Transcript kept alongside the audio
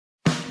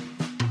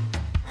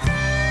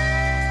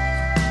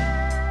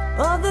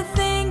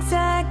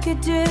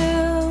could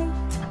do.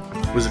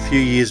 It was a few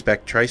years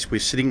back, Trace. We're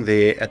sitting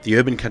there at the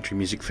Urban Country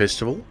Music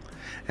Festival,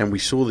 and we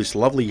saw this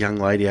lovely young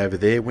lady over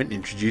there, went and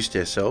introduced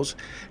ourselves,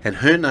 and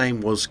her name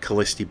was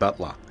Kalesti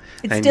Butler.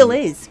 It still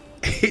is.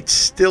 It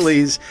still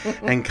is.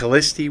 And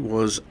Kalesti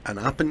was an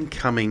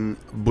up-and-coming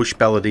bush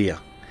balladeer.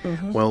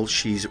 Mm-hmm. Well,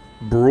 she's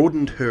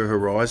broadened her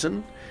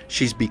horizon.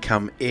 She's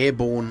become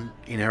airborne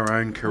in her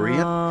own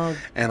career. Oh,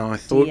 and I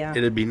thought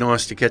it'd be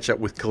nice to catch up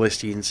with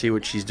Kalesti and see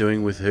what she's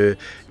doing with her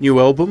new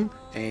album.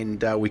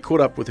 And we caught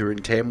up with her in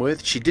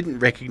Tamworth. She didn't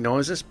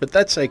recognise us, but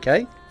that's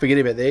okay. Forget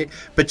about that.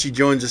 But she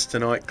joins us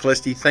tonight.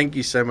 Kalesti, thank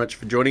you so much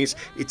for joining us.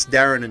 It's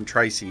Darren and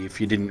Tracy,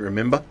 if you didn't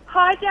remember.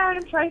 Hi, Darren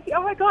and Tracy.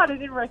 Oh, my God, I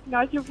didn't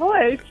recognise your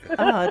voice.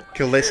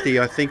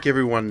 Kalesti, I think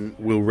everyone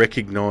will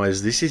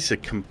recognise this is a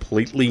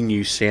completely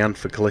new sound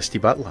for Kalesti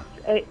Butler.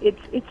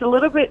 It's a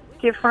little bit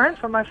different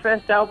from my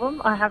first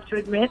album, I have to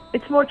admit.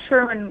 It's more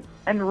true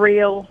and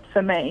real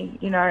for me,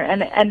 you know,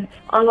 and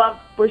I love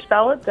bush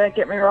ballads, don't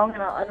get me wrong,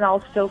 and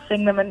I'll still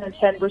sing them and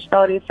attend Bush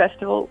Balladeer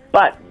Festival,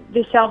 but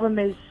this album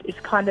is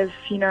kind of,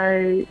 you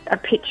know, a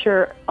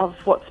picture of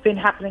what's been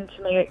happening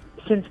to me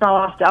since my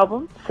last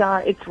album, so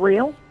it's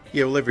real.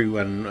 Yeah, well,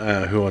 everyone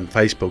who on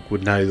Facebook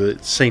would know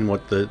that, seen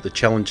what the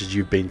challenges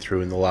you've been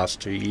through in the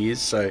last 2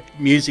 years, so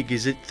music,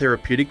 is it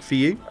therapeutic for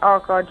you?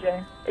 Oh, God,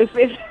 yeah.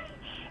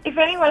 If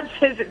anyone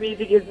says that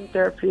music isn't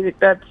therapeutic,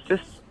 that's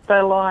just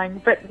so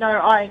lying. But no,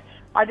 I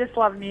just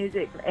love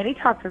music, any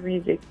type of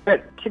music.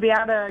 But to be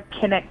able to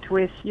connect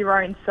with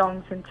your own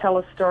songs and tell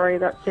a story,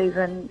 that's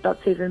even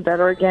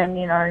better again,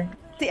 you know.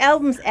 The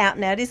album's out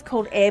now. It is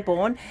called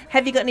Airborne.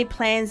 Have you got any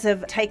plans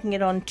of taking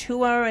it on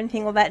tour or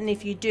anything like that? And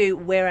if you do,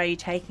 where are you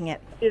taking it?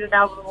 Did an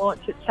album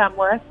launch at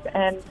Tamworth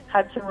and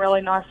had some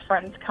really nice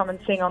friends come and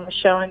sing on the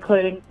show,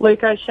 including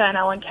Luke O'Shea and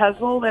Alan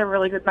Caswell. They're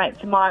really good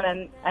mates of mine,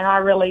 and I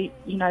really,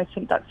 you know,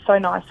 think that's so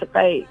nice that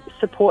they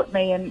support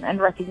me and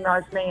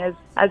recognise me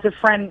as a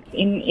friend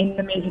in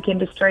the music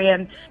industry.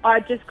 And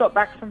I just got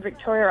back from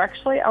Victoria,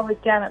 actually. I was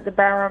down at the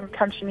Barham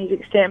Country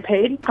Music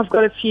Stampede. I've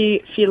got a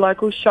few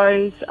local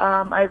shows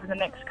over the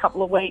next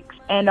couple of weeks,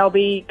 and I'll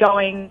be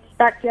going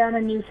back down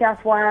in New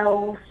South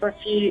Wales for a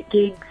few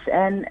gigs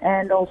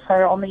and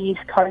also on the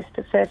East Coast,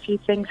 a fair few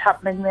things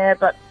happening there,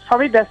 but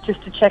probably best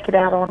just to check it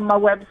out on my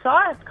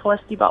website,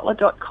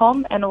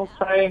 kalestibutler.com, and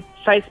also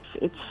Facebook.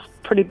 It's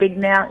pretty big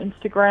now,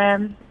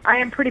 Instagram. I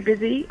am pretty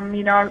busy.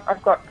 You know,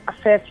 I've got a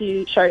fair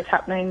few shows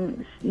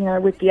happening, you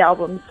know, with the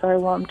album,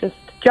 so just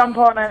jump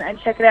on and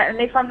check it out. And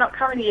if I'm not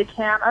coming to your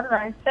town, I don't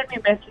know, send me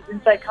a message and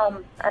say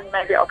come, and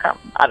maybe I'll come.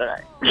 I don't know.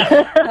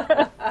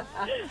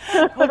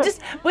 Well,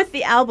 just with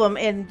the album,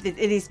 and it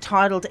is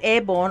titled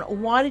Airborne,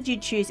 why did you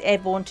choose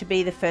Airborne to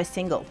be the first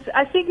single?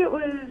 I think it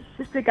was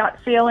just a gut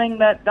feeling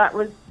that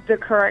was the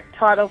correct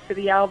title for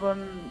the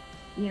album,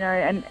 you know,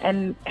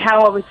 and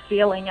how I was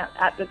feeling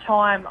at the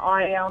time.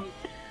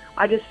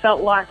 I just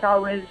felt like I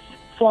was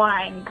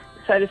flying,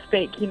 so to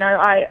speak. You know,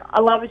 I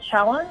love a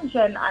challenge,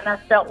 and I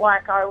felt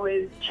like I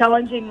was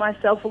challenging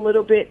myself a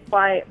little bit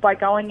by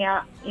going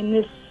out in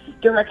this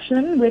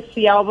direction with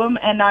the album,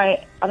 and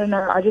I don't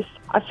know,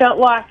 I felt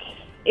like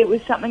it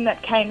was something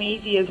that came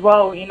easy as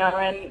well, you know,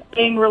 and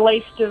being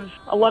released of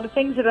a lot of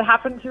things that have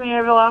happened to me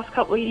over the last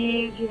couple of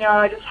years, you know,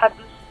 I just had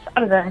this, I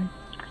don't know,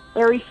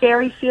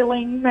 airy-fairy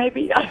feeling,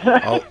 maybe. I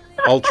don't know.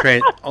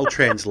 I'll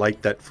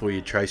translate that for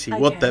you, Tracy. Okay.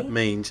 What that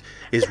means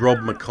is Rob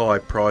Mackay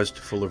prized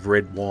full of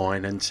red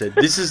wine and said,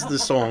 "This is the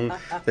song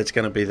that's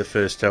going to be the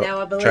first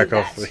track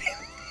off the."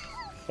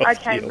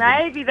 Okay,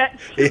 maybe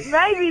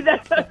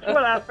that's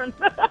what happened.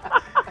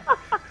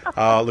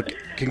 Look,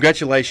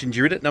 congratulations.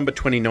 You're in at number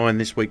 29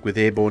 this week with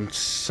Airborne.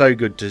 So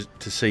good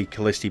to see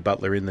Kalesti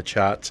Butler in the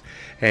charts.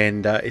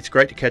 And it's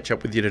great to catch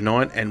up with you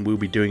tonight, and we'll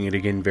be doing it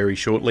again very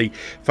shortly.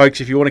 Folks,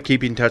 if you want to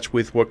keep in touch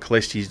with what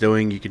Kalesti's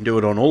doing, you can do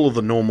it on all of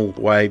the normal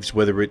waves,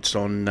 whether it's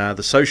on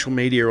the social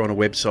media or on a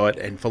website,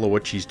 and follow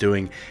what she's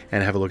doing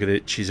and have a look at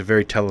it. She's a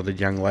very talented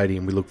young lady,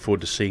 and we look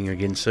forward to seeing her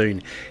again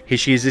soon. Here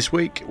she is this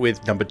week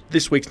with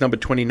this week's number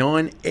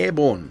 29,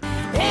 Airborne.